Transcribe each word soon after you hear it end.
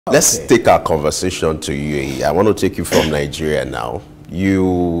Let's take our conversation to UAE. I want to take you from Nigeria now.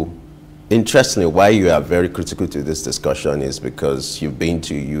 Interestingly, why you are very critical to this discussion is because you've been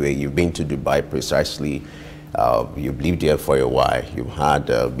to UAE, you've been to Dubai precisely. You've lived there for a while. You've had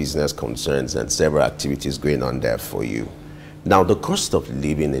business concerns and several activities going on there for you. Now, the cost of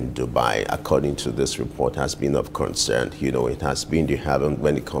living in Dubai, according to this report, has been of concern. You know, it has been the haven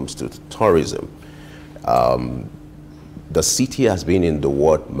when it comes to tourism. The city has been in the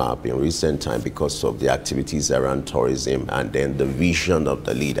world map in recent time because of the activities around tourism and then the vision of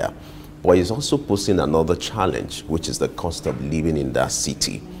the leader. But it's also posing another challenge, which is the cost of living in that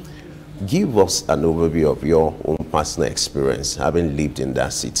city. Give us an overview of your own personal experience having lived in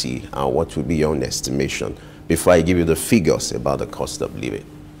that city, and what would be your own estimation before I give you the figures about the cost of living.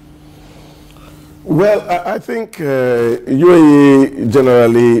 Well, I think UAE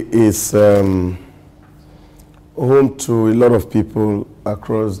generally is home to a lot of people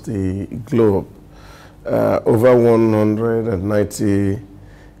across the globe. Over 190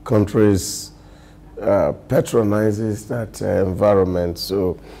 countries patronizes that environment.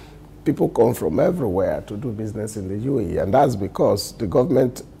 So people come from everywhere to do business in the UAE, and that's because the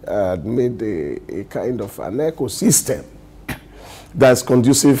government made a kind of an ecosystem that's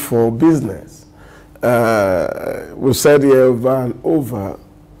conducive for business. We've said here over and over,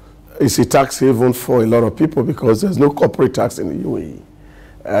 it's a tax haven for a lot of people because there's no corporate tax in the UAE.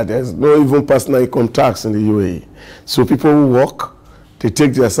 There's no even personal income tax in the UAE. So people who work, they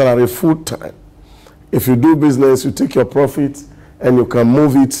take their salary full time. If you do business, you take your profit and you can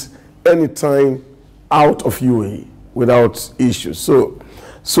move it anytime out of UAE without issues. So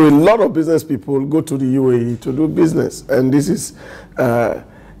a lot of business people go to the UAE to do business. And this is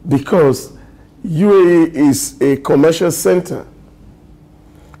because UAE is a commercial center.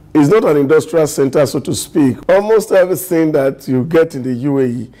 It's not an industrial center, so to speak. Almost everything that you get in the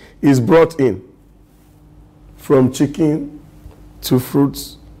UAE is brought in, from chicken to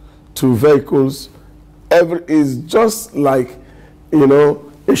fruits to vehicles. It's just like, you know,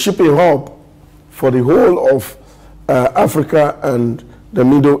 a shipping hub for the whole of Africa and the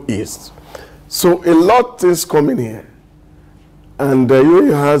Middle East. So a lot of things coming here. And the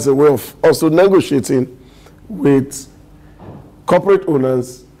UAE has a way of also negotiating with corporate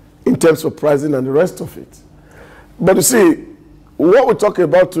owners in terms of pricing and the rest of it. But you see, what we're talking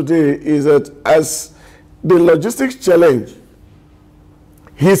about today is that as the logistics challenge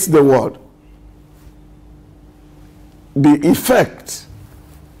hits the world, the effect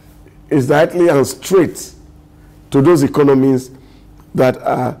is directly and straight to those economies that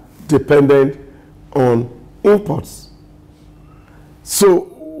are dependent on imports. So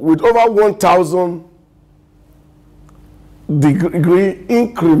with over 1,000 degree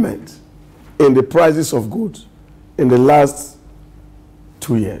increment in the prices of goods in the last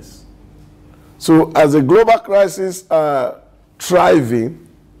 2 years. So as the global crisis are thriving,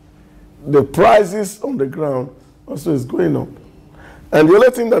 the prices on the ground also is going up. And the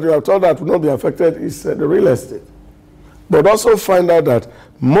only thing that we are told that will not be affected is the real estate. But also find out that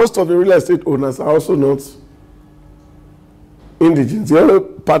most of the real estate owners are also not indigenous. They are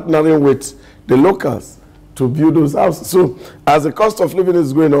partnering with the locals to build those houses. So as the cost of living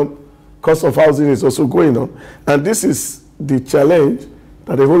is going up, cost of housing is also going up. And this is the challenge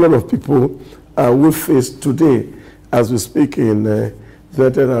that a whole lot of people will face today as we speak in the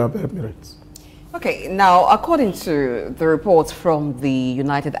United Arab Emirates. Okay, now according to the report from the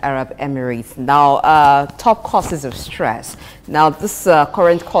United Arab Emirates, now top causes of stress. Now this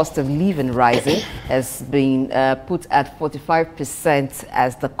current cost of living rising has been put at 45%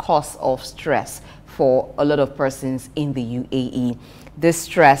 as the cost of stress for a lot of persons in the UAE. This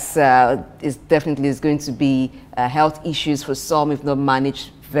stress is definitely going to be health issues for some if not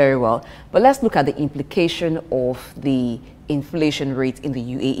managed very well. But let's look at the implication of the inflation rate in the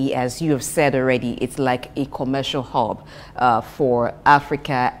UAE. As you have said already, it's like a commercial hub for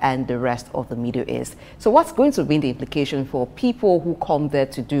Africa and the rest of the Middle East. So what's going to be the implication for people who come there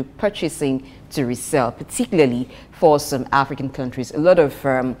to do purchasing to resell, particularly for some African countries? A lot of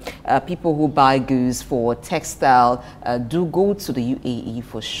people who buy goods for textile do go to the UAE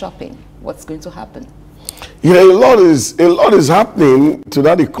for shopping. What's going to happen? Yeah, a lot is happening to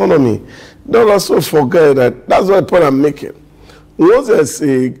that economy. Don't also forget that that's what point I'm making. Once there's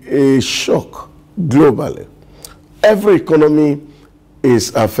a shock globally, every economy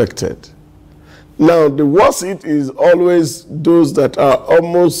is affected. Now, the worst hit is always those that are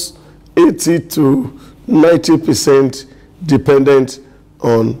almost 80 to 90% dependent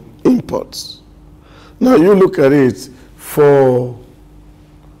on imports. Now, you look at it for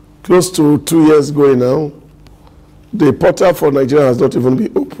close to 2 years going now, the portal for Nigeria has not even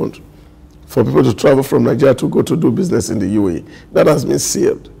been opened for people to travel from Nigeria to go to do business in the UAE. That has been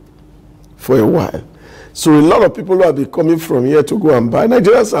sealed for a while. So a lot of people who have been coming from here to go and buy.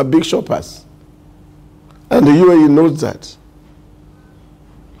 Nigerians are big shoppers. And the UAE knows that.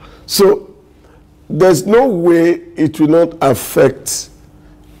 So there's no way it will not affect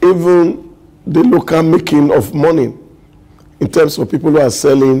even the local making of money in terms of people who are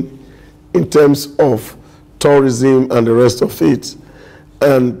selling, in terms of tourism and the rest of it.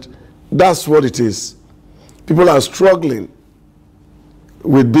 And that's what it is. People are struggling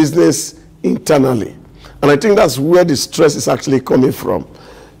with business internally. And I think that's where the stress is actually coming from.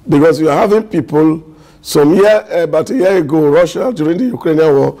 Because you're having people, about a year ago, Russia, during the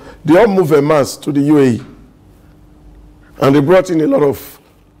Ukrainian war, they all moved en masse to the UAE. And they brought in a lot of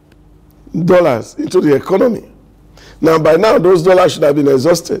dollars into the economy. Now, by now, those dollars should have been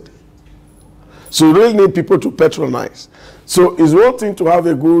exhausted. So you really need people to patronize. So it's one thing to have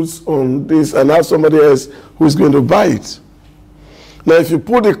a goods on this and have somebody else who is going to buy it. Now, if you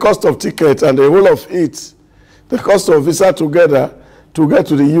put the cost of ticket and the whole of it, the cost of visa together to get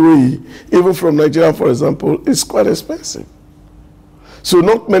to the UAE, even from Nigeria, for example, is quite expensive. So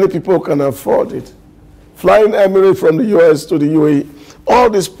not many people can afford it. Flying Emirates from the US to the UAE, all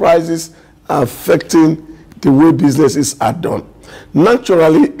these prices are affecting the way businesses are done.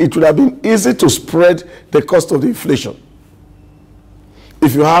 Naturally, it would have been easy to spread the cost of the inflation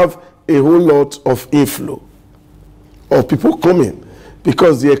if you have a whole lot of inflow of people coming,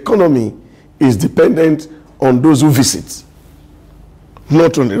 because the economy is dependent on those who visit,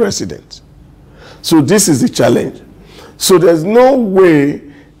 not on the residents. So this is the challenge. So there's no way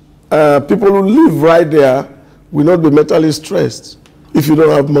people who live right there will not be mentally stressed if you don't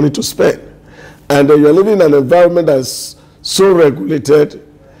have money to spend. And you're living in an environment that's so regulated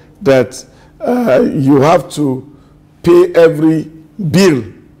that you have to pay every bill,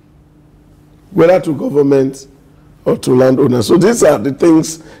 whether to government or to landowners. So these are the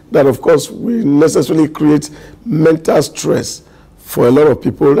things that, of course, will necessarily create mental stress for a lot of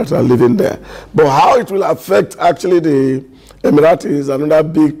people that are living there. But how it will affect actually the Emiratis is another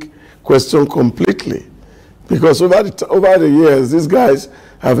big question completely. Because over the years, these guys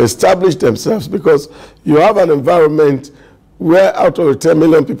have established themselves, because you have an environment where out of the 10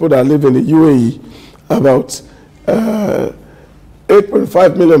 million people that live in the UAE, about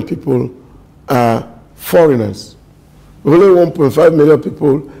 8.5 million people are foreigners. Only 1.5 million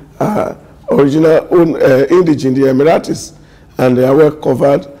people are original indigenous in the Emiratis, and they are well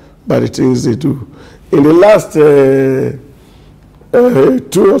covered by the things they do. In the last 2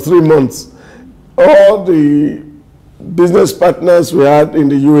 or 3 months, all the business partners we had in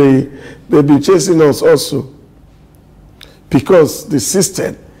the UAE, they've been chasing us also, because the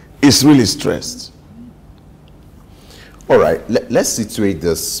system is really stressed. All right, let's situate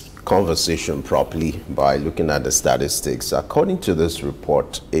this conversation properly by looking at the statistics. According to this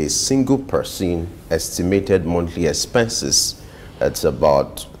report, a single person estimated monthly expenses, it's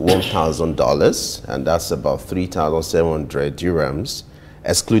about $1,000, and that's about 3,700 dirhams,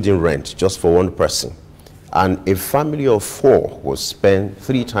 excluding rent, just for one person. And a family of 4 will spend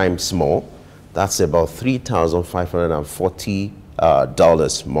 3 times more. That's about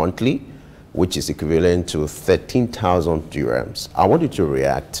 $3,540 monthly, which is equivalent to 13,000 dirhams. I want you to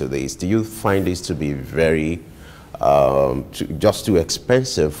react to this. Do you find this to be very, just too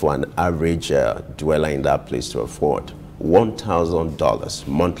expensive for an average dweller in that place to afford? $1,000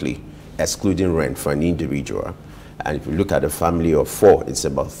 monthly, excluding rent for an individual. And if you look at a family of 4, it's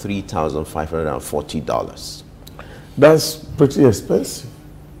about $3,540. That's pretty expensive.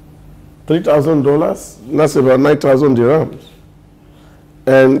 $3,000, that's about 9,000 dirhams.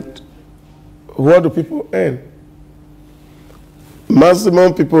 And what do people earn?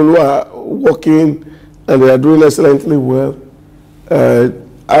 Maximum people who are working and they are doing excellently well,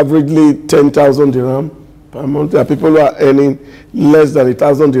 averagely 10,000 dirham per month. There are people who are earning less than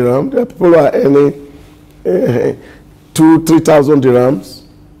 1,000 dirham. There are people who are earning 2,000-3,000 dirhams.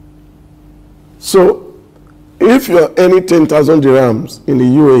 So if you're earning 10,000 dirhams in the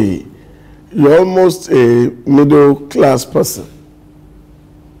UAE, you're almost a middle class person.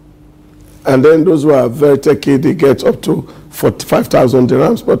 And then those who are very techy, they get up to 45,000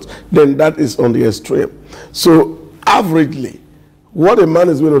 dirhams, but then that is on the extreme. So averagely, what a man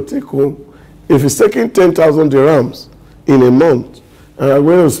is going to take home, if he's taking 10,000 dirhams in a month, and are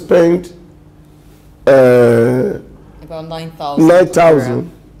going to spend about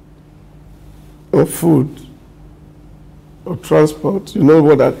 9,000 on food, or transport. You know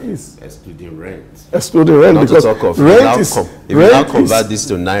what that is? Excluding rent. Excluding rent, Not because to talk of rent is, if you now convert this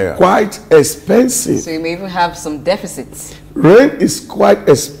to naira, quite expensive. So you may even have some deficits. Rent is quite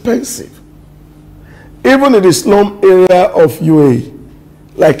expensive. Even in the slum area of UAE,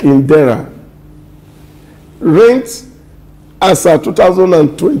 like in Dera, rent as of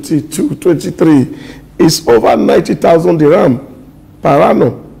 2022-23 is over 90,000 dirham per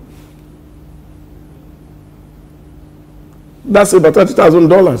annum. That's about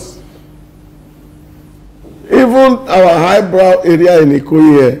 $30,000. Even our highbrow area in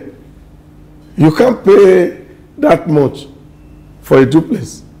Ikoyi, you can't pay that much for a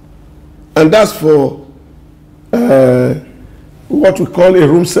duplex. And that's for what we call a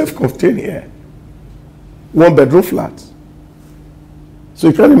room self-contained here. 1-bedroom flat. So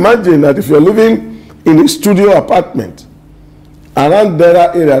you can imagine that if you're living in a studio apartment around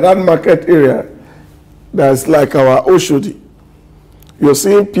Dera area, that market area, that's like our Oshodi, you're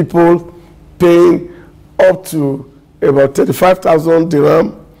seeing people paying up to about 35,000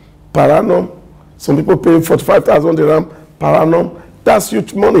 dirham per annum. Some people paying 45,000 dirham per annum. That's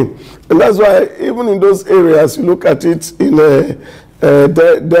huge money. And that's why even in those areas, you look at it in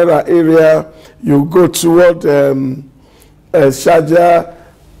Dera area, you go toward Sharjah,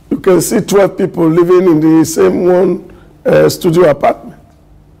 you can see 12 people living in the same one studio apartment.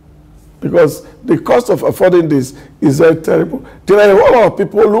 Because the cost of affording this is very terrible. There are a whole lot of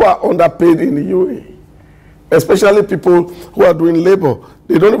people who are underpaid in the UAE, especially people who are doing labor.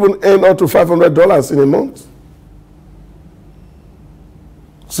 They don't even earn up to $500 in a month.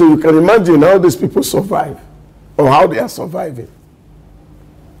 So you can imagine how these people survive, or how they are surviving.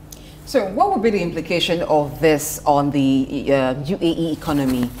 So what would be the implication of this on the UAE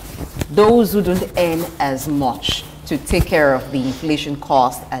economy? Those who don't earn as much to take care of the inflation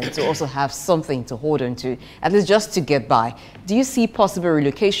cost and to also have something to hold on to, at least just to get by. Do you see possible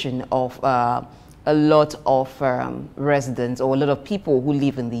relocation of a lot of residents or a lot of people who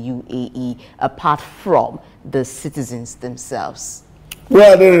live in the UAE apart from the citizens themselves?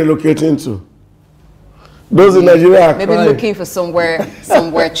 Where are they relocating to? Those in Nigeria are maybe crying. Looking for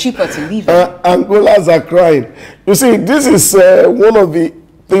somewhere cheaper to live in. Angolas are crying. You see, this is one of the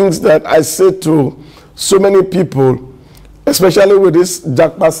things that I say to so many people, especially with this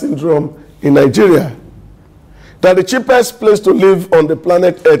Japa syndrome in Nigeria, that the cheapest place to live on the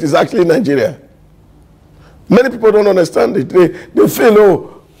planet Earth is actually Nigeria. Many people don't understand it. They feel,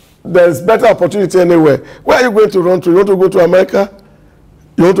 oh, there's better opportunity anywhere. Where are you going to run to? You want to go to America?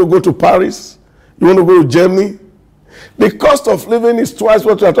 You want to go to Paris? You want to go to Germany? The cost of living is twice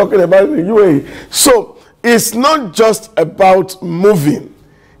what we are talking about in the UAE. So it's not just about moving.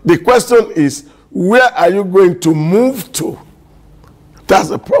 The question is, where are you going to move to? That's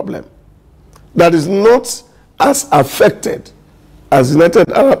the problem. That is not as affected as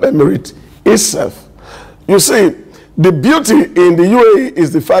United Arab Emirates itself. You see, the beauty in the UAE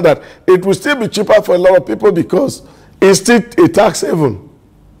is the fact that it will still be cheaper for a lot of people because it's still a tax haven.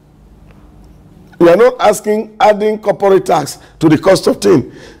 We are not adding corporate tax to the cost of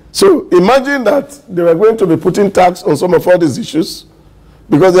things. So imagine that they were going to be putting tax on some of all these issues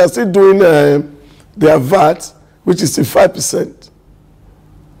because they are still doing their VAT, which is still 5%.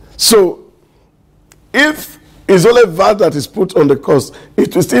 So if it's only VAT that is put on the cost,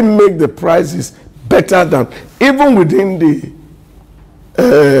 it will still make the prices better than even within the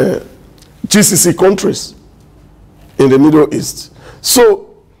GCC countries in the Middle East. So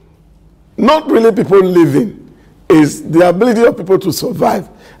not really people living, is the ability of people to survive.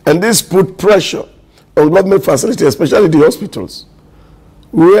 And this put pressure on government facilities, especially the hospitals,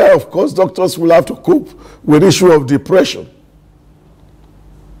 where, of course, doctors will have to cope with the issue of depression.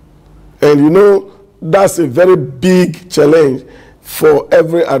 And you know, that's a very big challenge for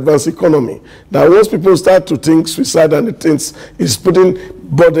every advanced economy. That once people start to think suicide and things is putting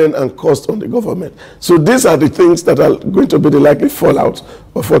burden and cost on the government. So these are the things that are going to be the likely fallout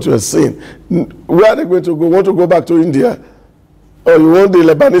of what we are seeing. Where are they going to go? Want to go back to India? Or you want the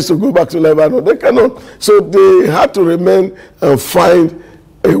Lebanese to go back to Lebanon? They cannot. So they have to remain and find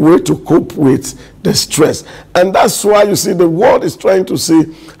a way to cope with the stress. And that's why you see the world is trying to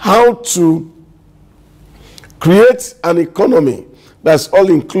see how to create an economy that's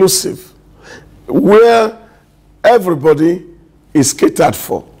all-inclusive, where everybody is catered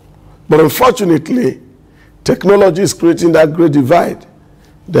for. But unfortunately, technology is creating that great divide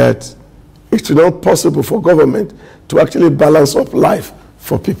that it's not possible for government to actually balance up life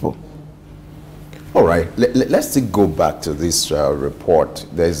for people. All right, let's go back to this report.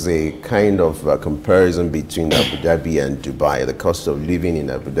 There's a kind of comparison between Abu Dhabi and Dubai. The cost of living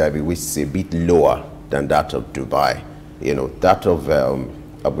in Abu Dhabi, which is a bit lower than that of Dubai. You know, that of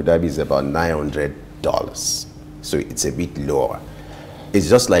Abu Dhabi is about $900. So it's a bit lower. It's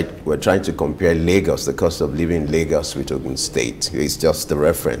just like we're trying to compare Lagos, the cost of living in Lagos with Ogun State. It's just the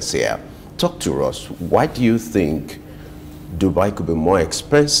reference here. Talk to us. Why do you think Dubai could be more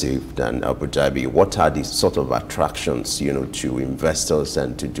expensive than Abu Dhabi? What are the sort of attractions, you know, to investors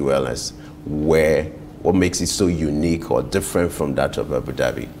and to dwellers? What makes it so unique or different from that of Abu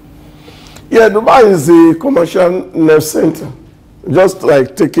Dhabi? Yeah, Dubai is the commercial nerve center, just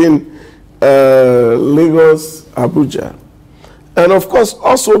like taking Lagos, Abuja. And of course,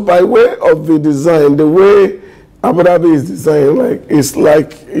 also by way of the design, the way Abu Dhabi is designed, it's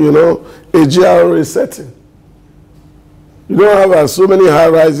like, you know, a GRA setting. You don't have so many high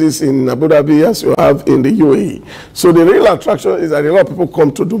rises in Abu Dhabi as you have in the UAE. So the real attraction is that a lot of people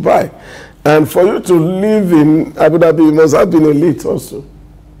come to Dubai. And for you to live in Abu Dhabi, you must have been elite also.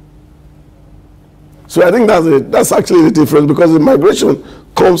 So I think that's actually the difference, because the migration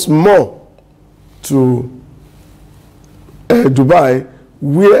comes more to Dubai,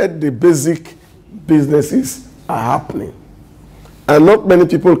 where the basic businesses are happening. And not many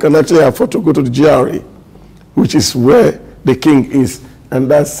people can actually afford to go to the GRA, which is where the king is,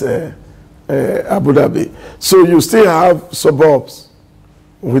 and that's Abu Dhabi. So you still have suburbs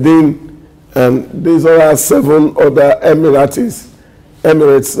within, and these are 7 other Emirates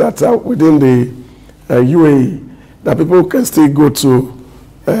that are within the UAE, that people can still go to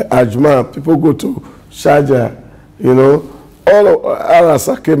Ajman, people go to Sharjah, you know, all of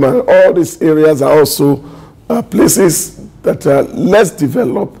Al-Sakima, all these areas are also places that are less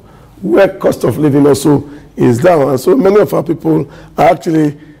developed, where cost of living also is down. And so many of our people are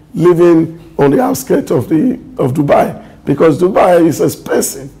actually living on the outskirts of Dubai, because Dubai is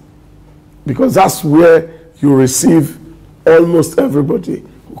expensive, because that's where you receive almost everybody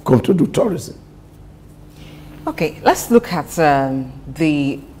who come to do tourism. Okay, let's look at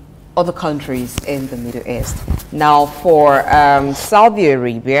the other countries in the Middle East. Now, for Saudi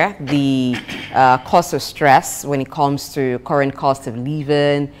Arabia, the cost of stress when it comes to current cost of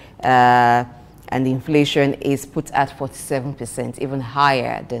living and the inflation is put at 47%, even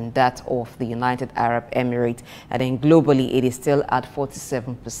higher than that of the United Arab Emirates. And then globally, it is still at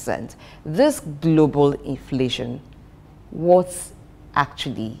 47%. This global inflation, what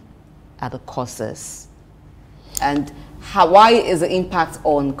actually are the causes? And why is the impact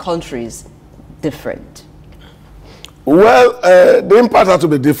on countries different? Well, the impact has to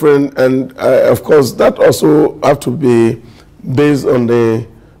be different, and of course that also have to be based on the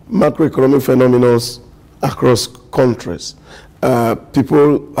macroeconomic phenomena across countries.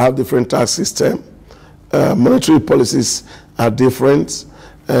 People have different tax systems, monetary policies are different,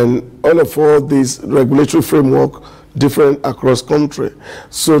 and all these regulatory framework different across country.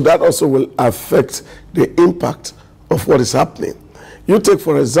 So that also will affect the impact of what is happening. You take,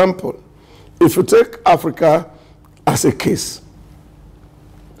 for example, if you take Africa as a case,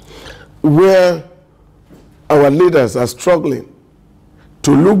 where our leaders are struggling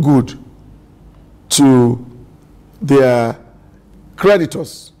to look good to their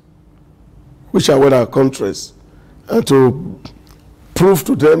creditors, which are with our countries, and to prove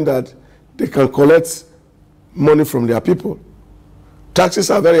to them that they can collect money from their people.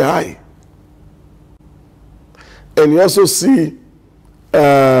 Taxes are very high. And you also see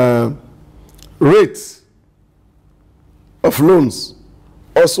rates of loans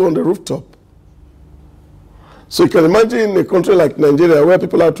also on the rooftop. So you can imagine a country like Nigeria, where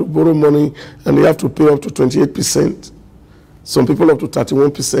people have to borrow money and they have to pay up to 28%, some people up to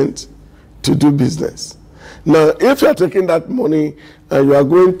 31% to do business. Now, if you are taking that money and you are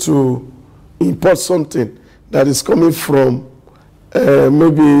going to import something that is coming from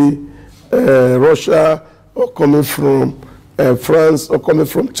maybe Russia, or coming from France, or coming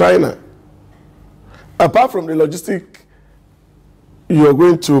from China, apart from the logistic you are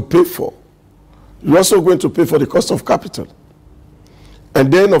going to pay for, you're also going to pay for the cost of capital.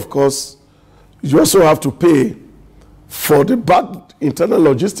 And then, of course, you also have to pay for the bad internal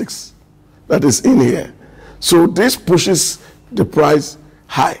logistics that is in here. So this pushes the price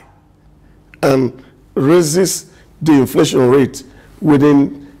high and raises the inflation rate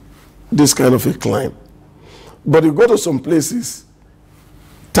within this kind of a climb. But you go to some places,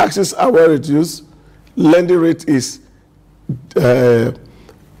 taxes are well reduced, lending rate is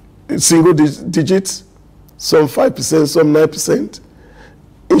single digits, some 5%, some 9%.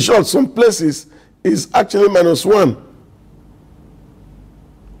 In short, some places is actually -1.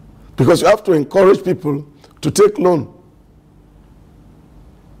 Because you have to encourage people to take loan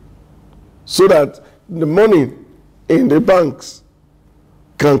so that the money in the banks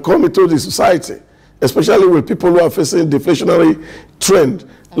can come into the society especially with people who are facing deflationary trend.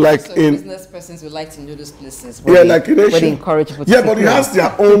 And like in business persons would like to know those places. Yeah, like in Asia. Where they encourage people to yeah, but it has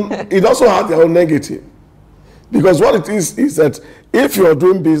their own, it also has their own negative. Because what it is that if you're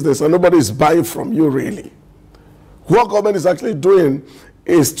doing business and nobody is buying from you really, what government is actually doing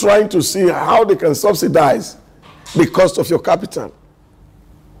is trying to see how they can subsidize the cost of your capital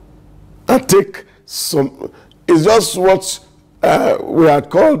and take some. It's just what we had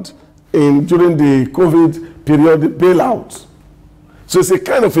called during the COVID period, the bailout. So it's a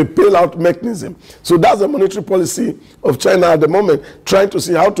kind of a bailout mechanism. So that's the monetary policy of China at the moment, trying to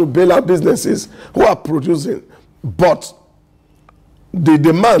see how to bail out businesses who are producing, but the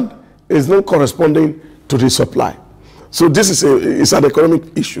demand is not corresponding to the supply. So this is an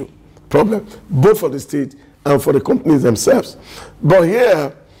economic issue, problem, both for the state and for the companies themselves. But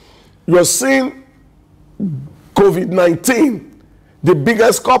here, you're seeing COVID-19, the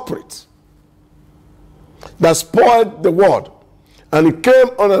biggest culprit that spoiled the world. And it came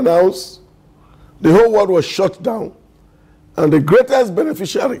unannounced, the whole world was shut down, and the greatest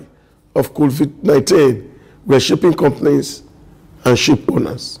beneficiary of COVID-19 were shipping companies and ship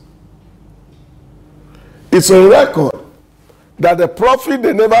owners. It's on record that the profit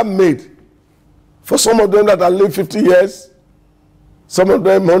they never made, for some of them that have lived 50 years, some of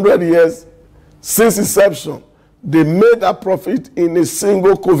them 100 years, since inception, they made that profit in a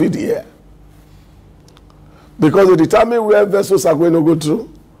single COVID year. Because they determine where vessels are going to go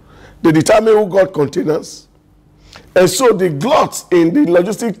through. They determine who got containers. And so the glut in the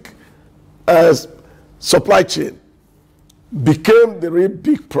logistic supply chain became the real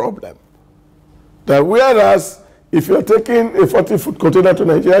big problem. That whereas if you're taking a 40-foot container to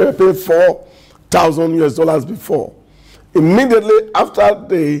Nigeria, you're paying $4,000 before. Immediately after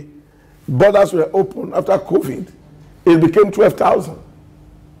the borders were open, after COVID, it became 12,000.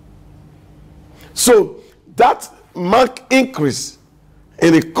 So that marked increase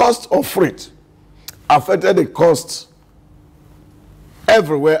in the cost of freight affected the costs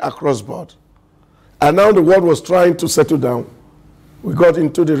everywhere across board. And now the world was trying to settle down. We got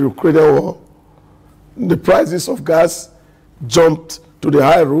into the Ukrainian war. The prices of gas jumped to the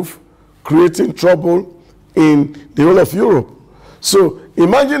high roof, creating trouble in the whole of Europe. So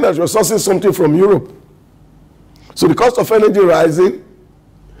imagine that you're sourcing something from Europe. So the cost of energy rising,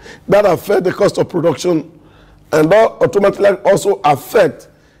 that affects the cost of production, and that automatically also affect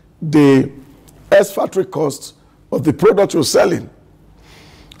the ex-factory costs of the product you're selling.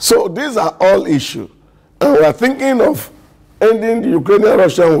 So these are all issues. And we are thinking of ending the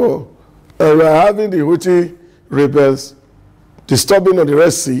Ukrainian-Russian war, and we are having the Houthi rebels disturbing on the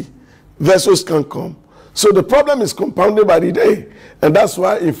Red Sea, vessels can come. So the problem is compounded by the day, and that's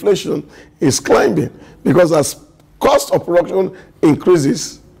why inflation is climbing, because as cost of production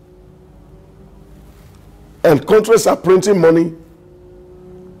increases, and countries are printing money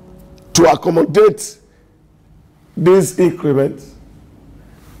to accommodate these increments,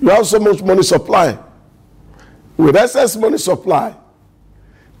 you have so much money supply. With excess money supply,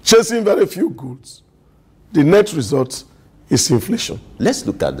 chasing very few goods, the net result is inflation. Let's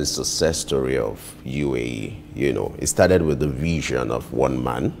look at the success story of UAE. You know, it started with the vision of one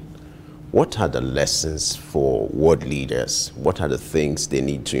man. What are the lessons for world leaders? What are the things they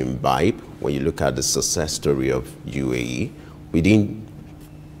need to imbibe when you look at the success story of UAE? Within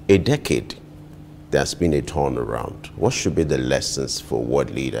a decade, there's been a turnaround. What should be the lessons for world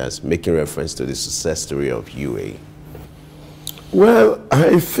leaders, making reference to the success story of UAE? Well,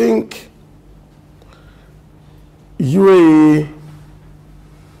 I think UAE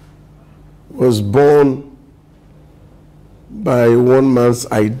was born by one man's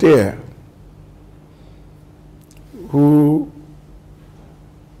idea, who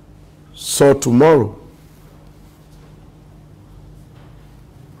saw tomorrow.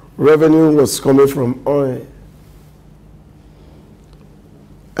 Revenue was coming from oil,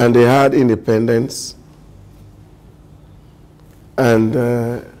 and they had independence, and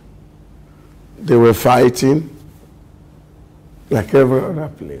they were fighting like every other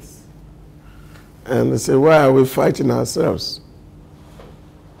place. And they said, why are we fighting ourselves?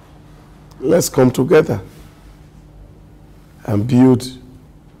 Let's come together and build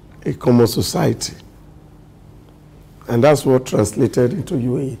a common society. And that's what translated into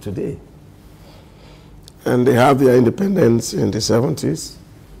UAE today. And they have their independence in the 70s,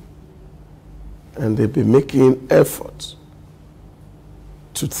 and they've been making efforts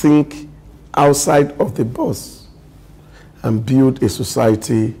to think outside of the box and build a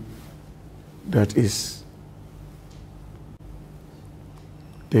society that is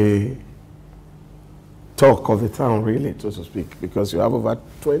the talk of the town, really, so to speak, because you have over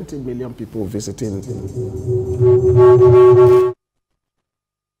 20 million people visiting.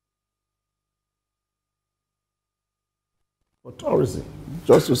 For tourism,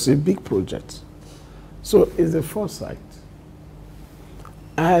 just to see big projects. So it's a foresight.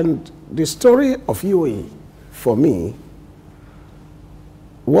 And the story of UAE, for me,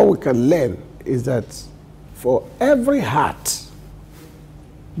 what we can learn is that for every heart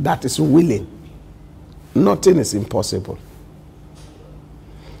that is willing, nothing is impossible.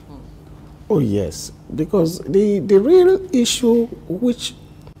 Oh yes, because the real issue which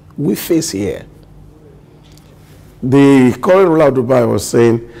we face here, the current ruler of Dubai was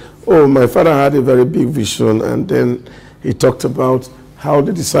saying, oh, my father had a very big vision, and then he talked about how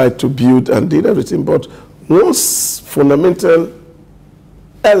they decided to build and did everything. But one fundamental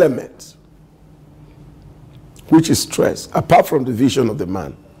element, which is stress, apart from the vision of the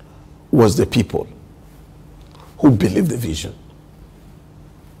man, was the people who believed the vision.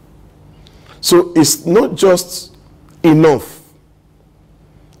 So it's not just enough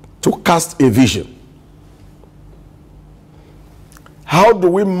to cast a vision. How do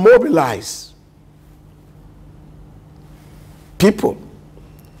we mobilize people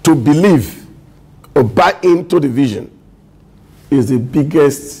to believe or buy into the vision is the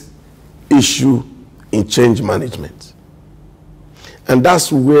biggest issue in change management. And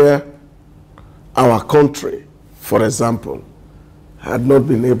that's where our country, for example, had not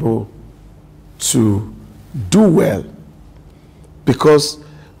been able to do well because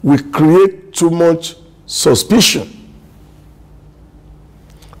we create too much suspicion.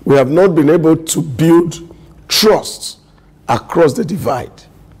 We have not been able to build trust across the divide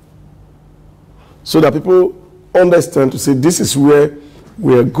so that people understand to say this is where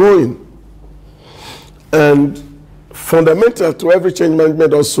we are going. And fundamental to every change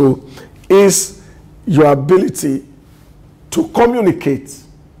management also is your ability to communicate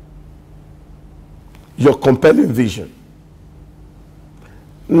your compelling vision.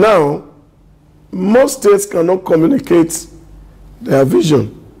 Now, most states cannot communicate their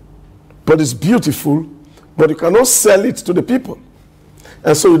vision, but it's beautiful, but you cannot sell it to the people.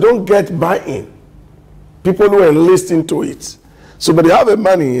 And so you don't get buy-in. People who enlist into it. So, but they have a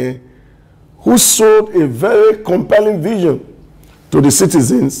man here who sold a very compelling vision to the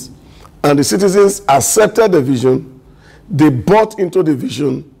citizens, and the citizens accepted the vision, they bought into the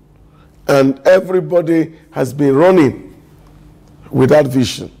vision, and everybody has been running with that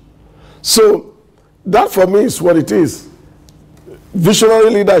vision. So that for me is what it is.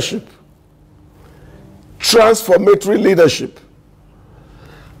 Visionary leadership, transformatory leadership.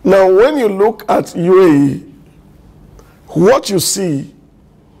 Now when you look at UAE, what you see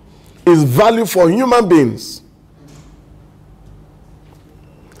is value for human beings.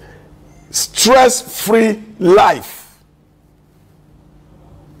 Stress-free life.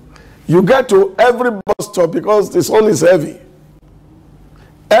 You get to every bus stop because the sun is heavy.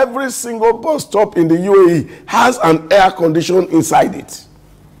 Every single bus stop in the UAE has an air condition inside it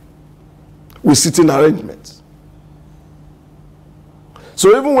with sitting arrangements.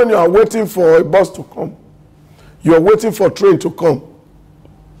 So even when you are waiting for a bus to come, you are waiting for a train to come,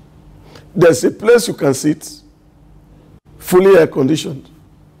 there's a place you can sit, fully air conditioned,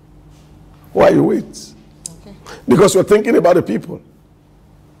 while you wait. Okay. Because you're thinking about the people.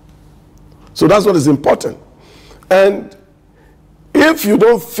 So that's what is important. And if you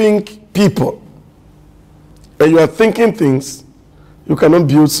don't think people and you are thinking things, you cannot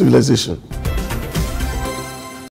build civilization.